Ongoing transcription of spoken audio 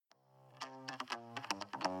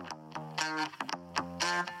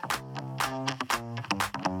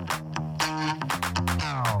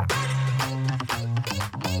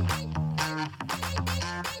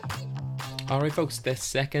Alright, folks, the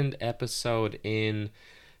second episode in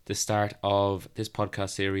the start of this podcast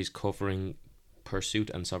series covering Pursuit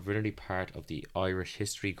and Sovereignty, part of the Irish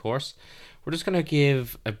history course. We're just going to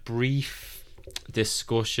give a brief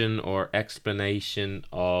discussion or explanation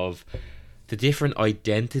of the different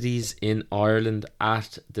identities in Ireland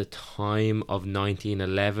at the time of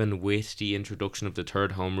 1911 with the introduction of the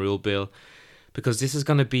Third Home Rule Bill, because this is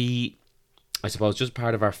going to be, I suppose, just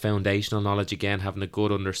part of our foundational knowledge, again, having a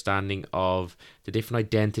good understanding of the different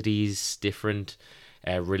identities, different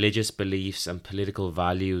religious beliefs and political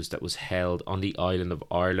values that was held on the island of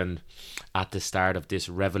Ireland at the start of this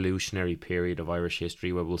revolutionary period of Irish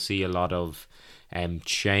history, where we'll see a lot of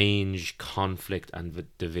change, conflict and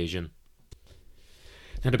division.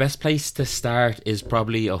 Now, the best place to start is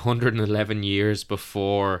probably 111 years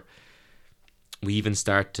before we even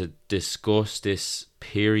start to discuss this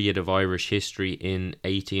period of Irish history in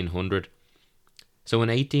 1800. So in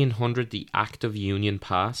 1800, the Act of Union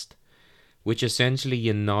passed, which essentially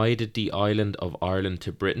united the island of Ireland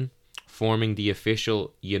to Britain, forming the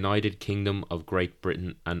official United Kingdom of Great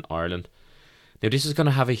Britain and Ireland. Now, this is going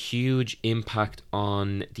to have a huge impact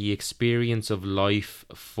on the experience of life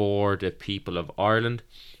for the people of Ireland,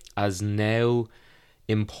 as now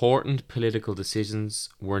important political decisions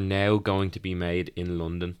were now going to be made in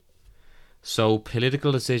London. So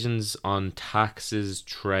political decisions on taxes,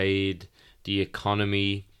 trade, the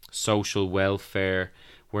economy, social welfare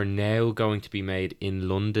were now going to be made in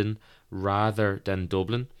London rather than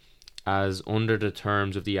Dublin, as under the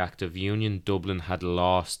terms of the Act of Union, Dublin had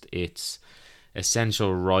lost its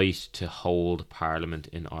essential right to hold Parliament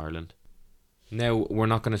in Ireland. Now, we're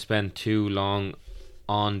not going to spend too long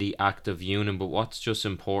on the Act of Union, but what's just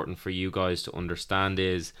important for you guys to understand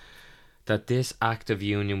is that this Act of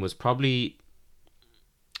Union was probably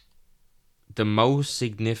the most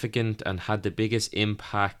significant and had the biggest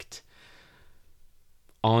impact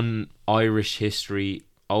on Irish history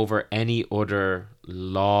over any other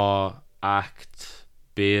law, act,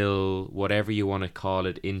 bill, whatever you want to call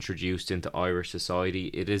it, introduced into Irish society.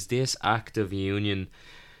 It is this Act of Union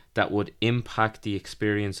that would impact the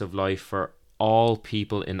experience of life for all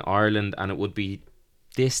people in Ireland, and it would be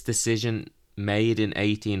this decision made in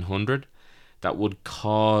 1800 that would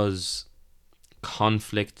cause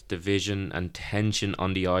conflict, division and tension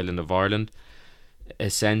on the island of Ireland,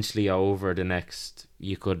 essentially over the next,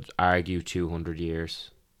 you could argue, 200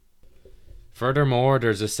 years. Furthermore,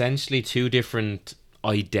 there's essentially two different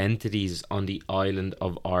identities on the island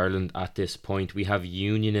of Ireland at this point. We have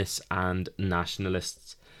Unionists and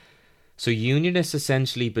Nationalists. So Unionists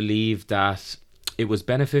essentially believed that it was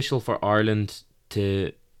beneficial for Ireland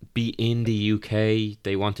to be in the UK.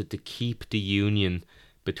 They wanted to keep the union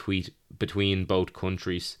between both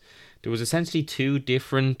countries. There was essentially two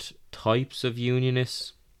different types of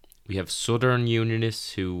Unionists. We have Southern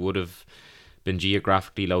Unionists, who would have been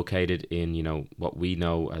geographically located in, what we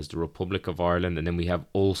know as the Republic of Ireland, and then we have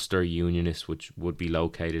Ulster Unionists, which would be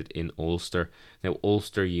located in Ulster. Now,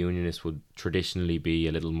 Ulster Unionists would traditionally be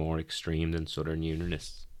a little more extreme than Southern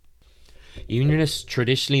Unionists. Unionists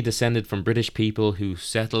traditionally descended from British people who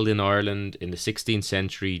settled in Ireland in the 16th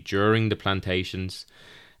century during the plantations,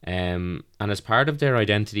 and as part of their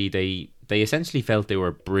identity, they essentially felt they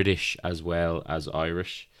were British as well as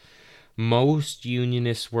Irish. Most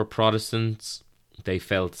Unionists were Protestants. They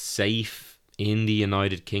felt safe in the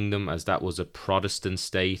United Kingdom as that was a Protestant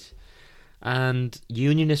state. And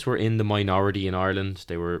Unionists were in the minority in Ireland.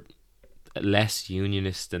 They were less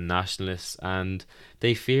Unionist than Nationalists, and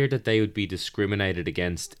they feared that they would be discriminated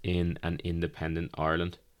against in an independent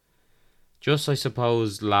Ireland. Just, I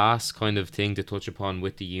suppose, last kind of thing to touch upon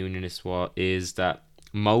with the Unionists is that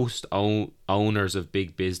most owners of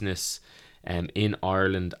big business in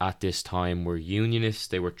Ireland at this time were Unionists.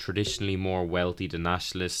 They were traditionally more wealthy than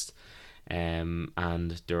Nationalists, and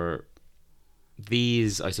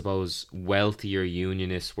these, I suppose, wealthier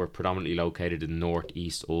Unionists were predominantly located in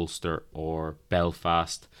northeast Ulster or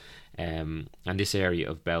Belfast, and this area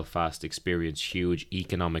of Belfast experienced huge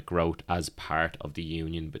economic growth as part of the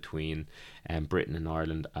union between Britain and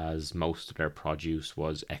Ireland, as most of their produce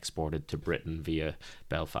was exported to Britain via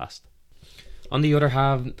Belfast. On the other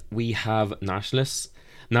hand, we have Nationalists.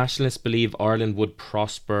 Nationalists believe Ireland would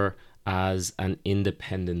prosper as an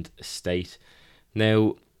independent state.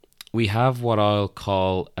 Now, we have what I'll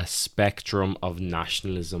call a spectrum of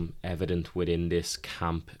nationalism evident within this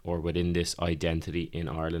camp or within this identity in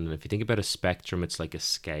Ireland. And if you think about a spectrum, it's like a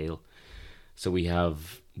scale. So we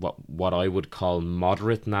have what I would call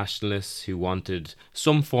moderate nationalists who wanted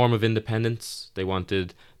some form of independence. They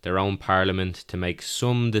wanted their own parliament to make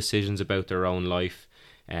some decisions about their own life,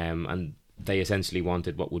 and they essentially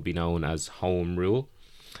wanted what would be known as home rule.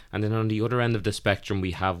 And then on the other end of the spectrum,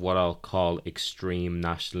 we have what I'll call extreme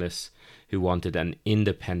nationalists who wanted an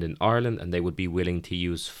independent Ireland, and they would be willing to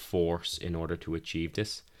use force in order to achieve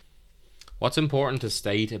this. What's important to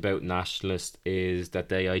state about nationalists is that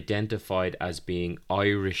they identified as being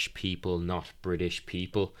Irish people, not British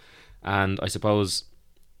people. And I suppose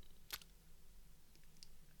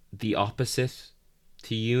the opposite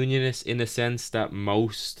to unionists, in the sense that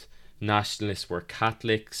most nationalists were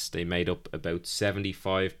Catholics. They made up about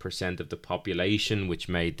 75% of the population, which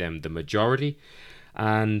made them the majority.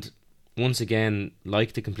 And once again,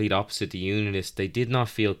 like the complete opposite to unionists, they did not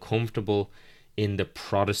feel comfortable in the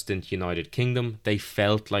Protestant United Kingdom. They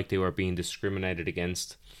felt like they were being discriminated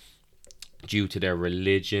against due to their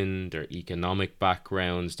religion, their economic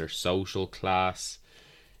backgrounds, their social class.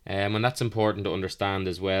 And that's important to understand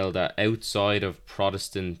as well, that outside of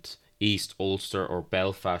Protestant East Ulster or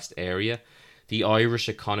Belfast area, the Irish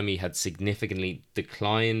economy had significantly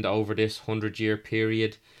declined over this 100-year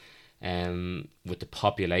period, with the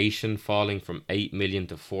population falling from 8 million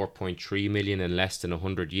to 4.3 million in less than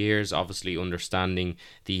 100 years. Obviously understanding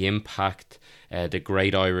the impact the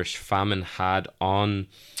Great Irish Famine had on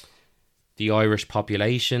the Irish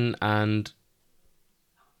population, and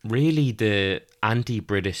really the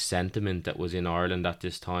anti-British sentiment that was in Ireland at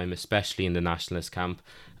this time, especially in the nationalist camp.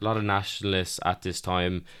 A lot of nationalists at this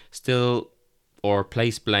time still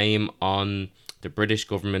place blame on the British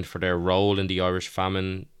government for their role in the Irish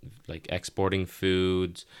famine, like exporting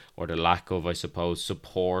foods, or the lack of, I suppose,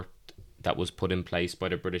 support that was put in place by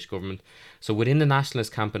the British government. So within the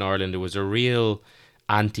nationalist camp in Ireland, there was a real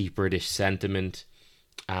anti-British sentiment,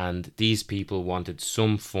 and these people wanted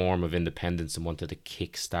some form of independence and wanted to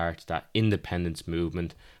kickstart that independence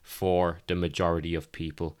movement for the majority of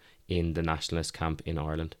people in the nationalist camp in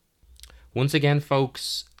Ireland. Once again,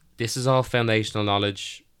 folks, this is all foundational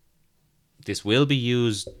knowledge. This will be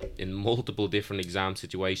used in multiple different exam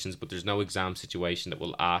situations, but there's no exam situation that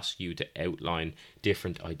will ask you to outline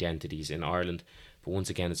different identities in Ireland. But once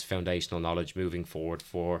again, it's foundational knowledge moving forward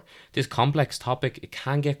for this complex topic. It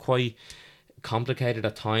can get quite complicated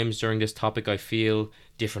at times during this topic. I feel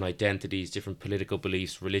different identities, different political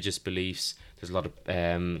beliefs, religious beliefs. There's a lot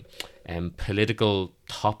of political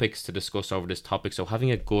topics to discuss over this topic. So having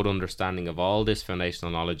a good understanding of all this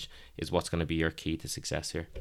foundational knowledge is what's going to be your key to success here.